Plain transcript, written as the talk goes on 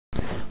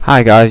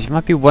Hi guys, you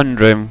might be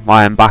wondering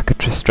why I'm back at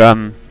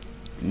Tristram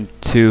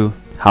 2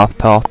 health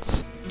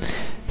pots,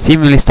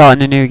 seemingly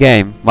starting a new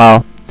game.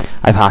 Well,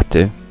 I've had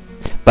to,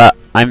 but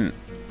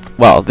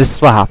this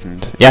is what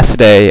happened.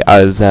 Yesterday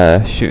I was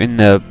shooting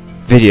the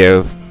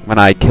video when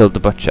I killed the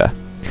butcher,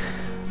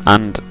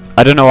 and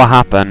I don't know what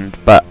happened,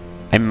 but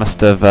I must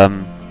have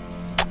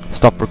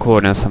stopped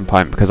recording at some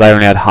point because I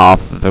only had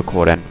half of the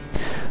recording.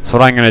 So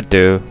what I'm going to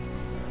do,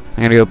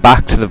 I'm going to go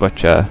back to the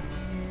butcher,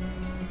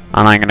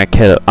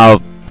 and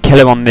I'll kill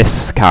him on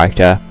this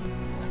character,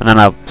 and then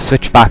I'll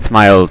switch back to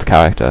my old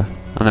character,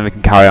 and then we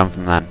can carry on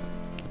from then.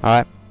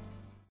 Alright?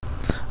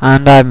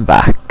 And I'm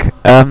back.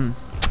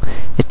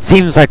 It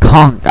seems I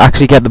can't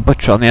actually get the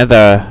butcher on the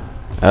other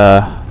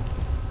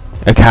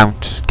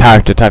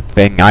character type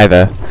thing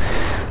either,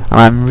 and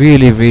I'm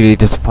really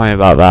disappointed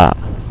about that.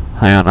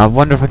 Hang on, I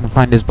wonder if I can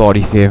find his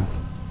body for you.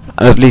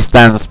 At least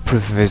then that's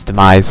proof of his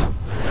demise.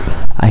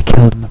 I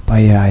killed him by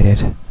you, I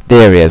did.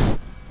 There he is.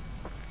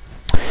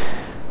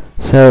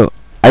 So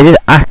I did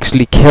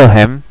actually kill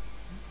him.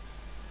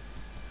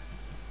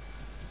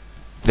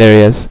 There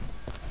he is.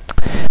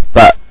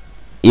 But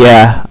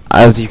yeah,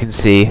 as you can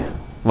see,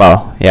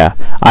 well, yeah,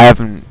 I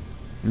haven't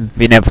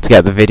been able to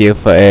get the video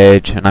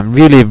footage, and I'm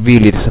really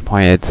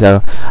disappointed.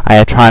 So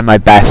I tried my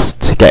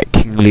best to get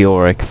King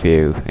Leoric for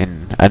you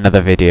in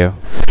another video.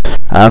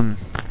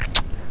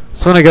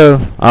 So when I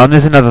go, and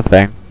there's another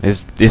thing.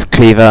 There's this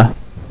cleaver,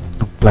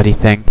 bloody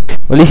thing.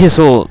 Well, at least you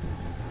saw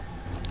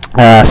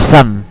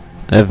some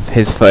of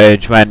his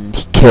footage when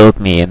he killed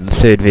me in the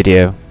third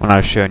video when I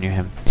was showing you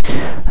him.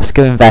 Let's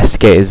go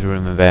investigate his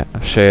room a bit.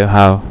 I'll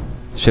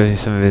show you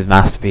some of his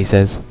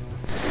masterpieces,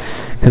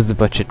 because the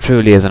butcher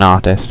truly is an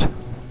artist.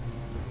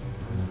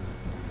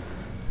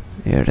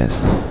 Here it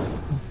is.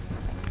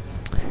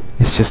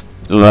 It's just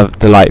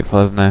delightful,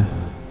 isn't it?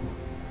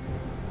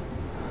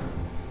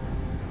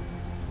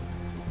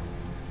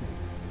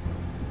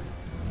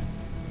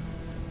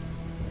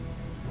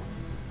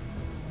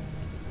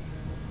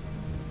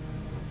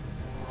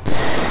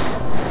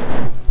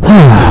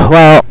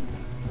 Well,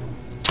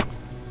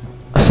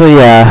 so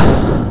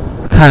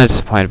yeah, kind of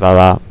disappointed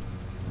about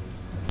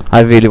that. I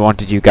really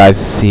wanted you guys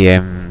to see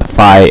him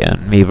fight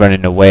and me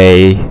running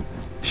away,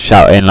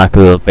 shouting like a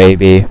little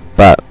baby,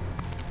 but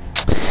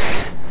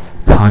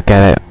can't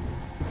get it.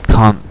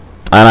 Can't.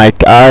 And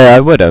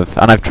I would have,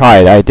 and I've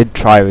tried. I did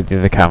try with the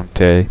other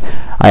character,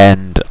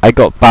 and I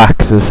got back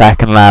to the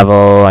second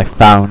level. I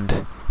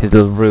found his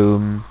little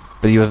room,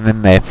 but he wasn't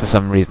in there for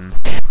some reason.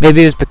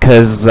 Maybe it was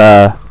because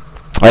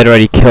I'd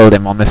already killed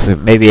him on this.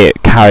 Maybe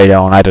it carried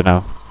on. I don't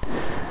know.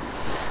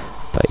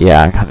 But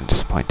yeah, I'm kind of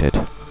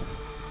disappointed.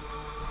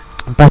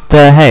 But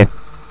hey,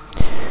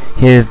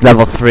 here's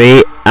level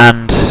 3,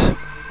 and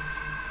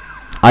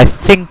I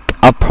think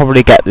I'll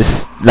probably get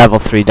this level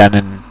 3 done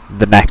in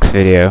the next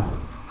video.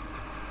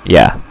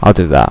 Yeah, I'll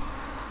do that.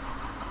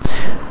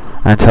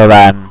 Until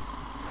then,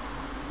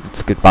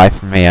 it's goodbye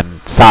from me, and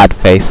sad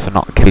face for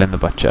not killing the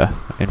butcher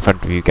in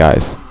front of you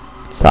guys.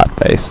 Sad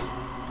face.